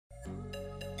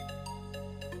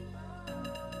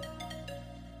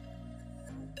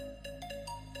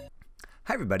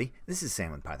Hi everybody, this is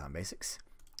Sam with Python Basics,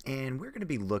 and we're going to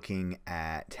be looking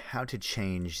at how to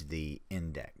change the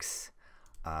index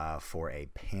for a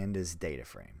Pandas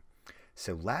DataFrame.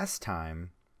 So last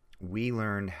time we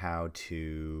learned how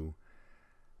to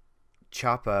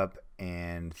chop up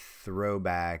and throw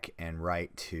back and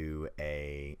write to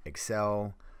a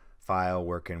Excel file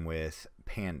working with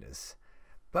pandas.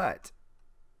 But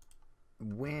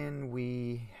when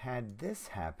we had this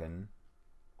happen,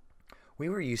 we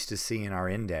were used to seeing our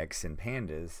index in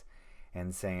pandas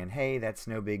and saying, hey, that's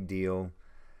no big deal.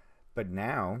 But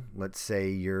now, let's say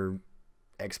you're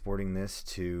exporting this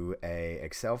to a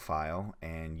Excel file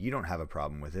and you don't have a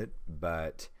problem with it,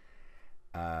 but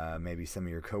maybe some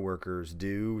of your coworkers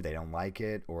do, they don't like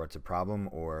it, or it's a problem,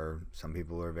 or some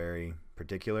people are very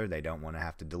particular, they don't want to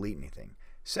have to delete anything.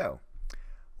 So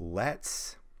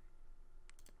let's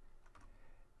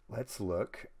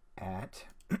look at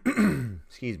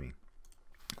excuse me.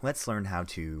 Let's learn how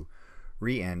to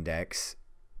re-index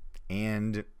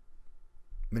and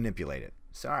manipulate it.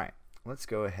 So, all right, let's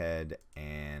go ahead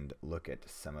and look at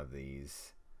some of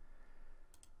these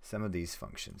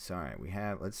functions. So, all right, we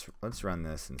have let's run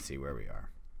this and see where we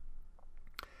are.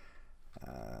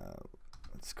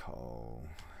 Let's call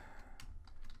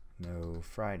no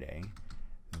Friday.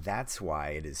 That's why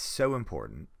it is so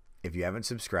important. If you haven't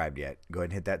subscribed yet, go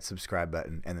ahead and hit that subscribe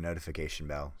button and the notification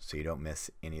bell so you don't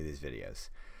miss any of these videos.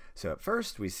 So at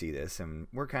first we see this and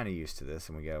we're kind of used to this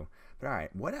and we go, but all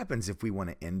right, what happens if we want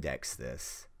to index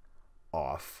this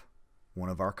off one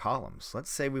of our columns? Let's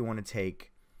say we want to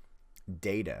take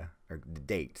date,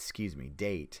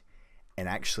 and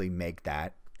actually make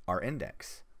that our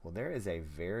index. Well, there is a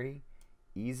very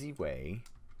easy way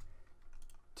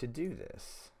to do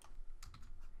this.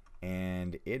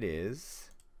 And it is,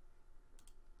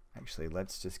 actually,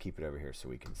 let's just keep it over here so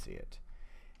we can see it.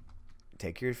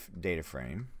 Take your data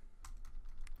frame.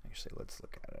 Actually, let's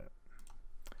look at it.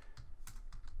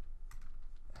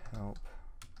 Help.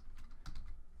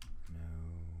 No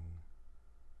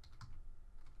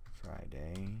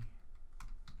Friday.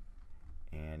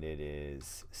 And it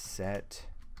is set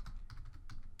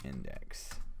index.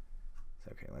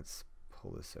 So, okay, let's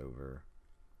pull this over.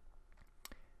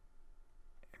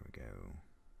 There we go.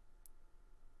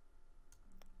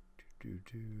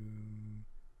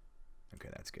 Okay,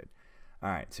 that's good. All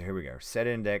right, so here we go. Set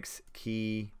index,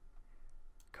 key,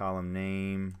 column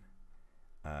name.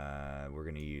 We're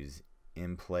going to use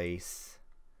in place,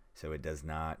 so it does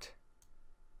not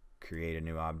create a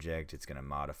new object. It's going to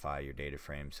modify your data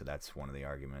frame, so that's one of the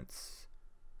arguments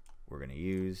we're going to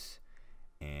use.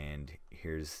 And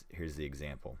here's the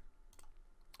example.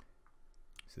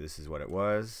 So this is what it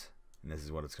was, and this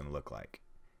is what it's going to look like.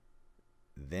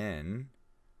 Then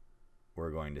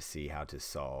we're going to see how to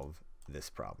solve this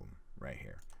problem right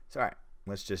here. So all right,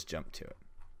 let's just jump to it.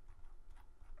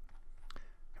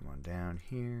 Come on down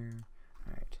here.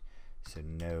 All right, so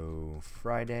no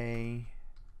Friday.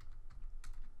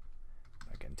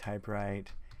 I can type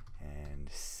right and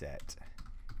set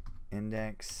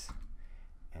index,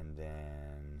 and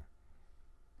then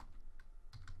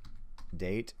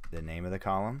date, the name of the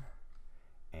column,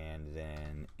 and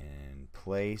then in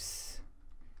place,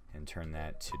 and turn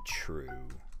that to true,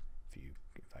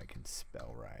 if I can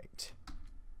spell right.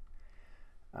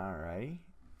 Alrighty,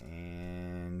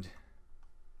 and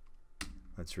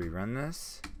let's rerun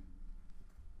this.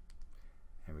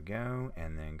 There we go,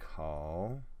 and then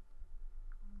call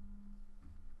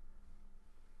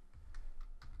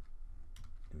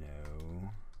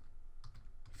no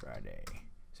Friday.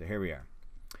 So here we are.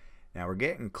 Now we're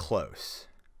getting close,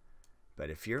 but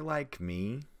if you're like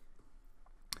me,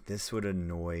 this would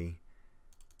annoy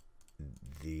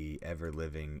the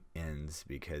ever-living ends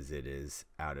because it is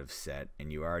out of set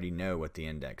and you already know what the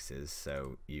index is,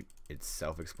 so it's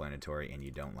self-explanatory and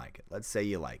you don't like it. Let's say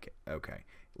you like it. Okay,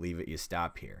 leave it, you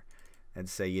stop here.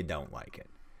 Let's say you don't like it.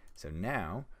 So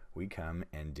now we come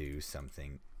and do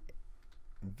something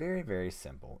very, very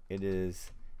simple. It is,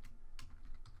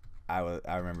 I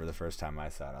remember the first time I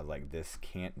saw it, I was like, this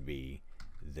can't be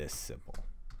this simple.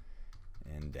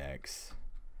 Index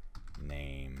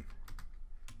name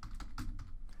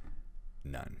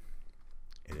none.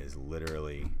 It is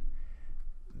literally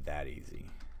that easy.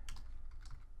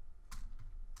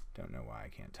 Don't know why I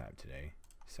can't type today.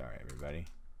 Sorry, everybody.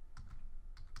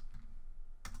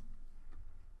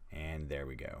 And there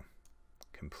we go.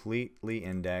 Completely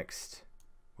indexed,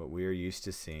 what we are used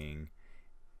to seeing,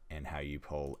 and how you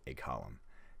pull a column.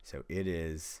 So it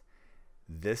is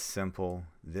this simple,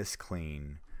 this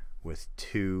clean, with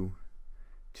two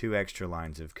extra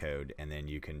lines of code, and then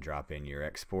you can drop in your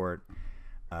export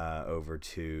over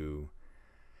to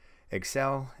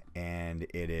Excel, and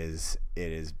it is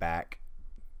back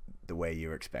the way you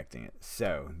were expecting it.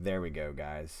 So there we go,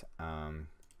 guys.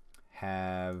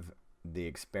 Have the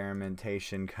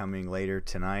experimentation coming later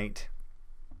tonight.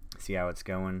 See how it's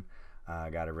going.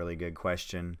 Got a really good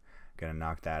question. Gonna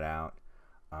knock that out.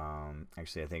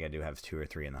 Actually, I think I do have 2 or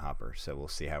 3 in the hopper, so we'll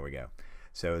see how we go.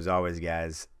 So as always,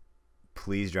 guys,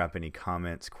 please drop any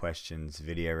comments, questions,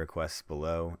 video requests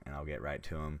below, and I'll get right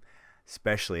to them,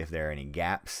 especially if there are any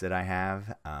gaps that I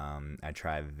have. I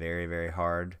try very, very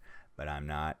hard, but I'm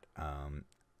not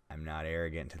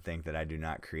arrogant to think that I do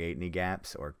not create any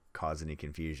gaps or cause any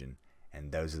confusion.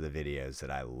 And those are the videos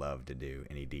that I love to do,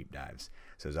 any deep dives.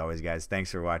 So as always, guys,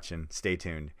 thanks for watching. Stay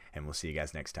tuned, and we'll see you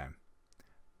guys next time.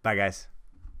 Bye, guys.